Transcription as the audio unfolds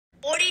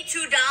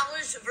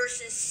$22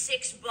 versus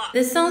 $6.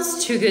 This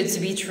sounds too good to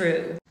be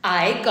true.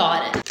 I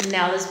got it.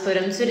 Now let's put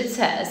them to the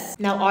test.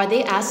 Now, are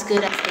they as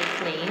good as they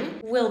claim?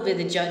 We'll be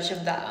the judge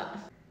of that.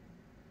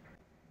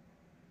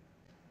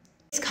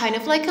 It's kind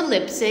of like a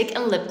lipstick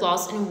and lip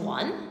gloss in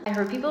one. I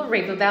heard people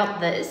rave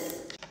about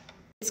this.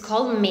 It's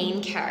called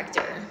Main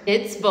Character.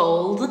 It's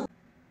bold.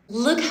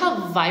 Look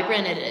how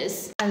vibrant it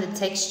is. And the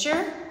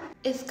texture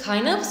is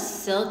kind of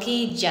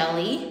silky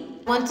jelly.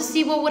 Want to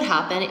see what would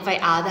happen if I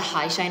add the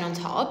high shine on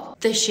top?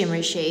 The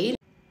shimmer shade.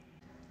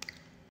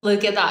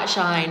 Look at that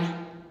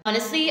shine.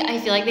 Honestly, I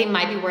feel like they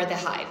might be worth the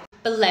hype.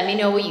 But let me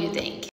know what you think.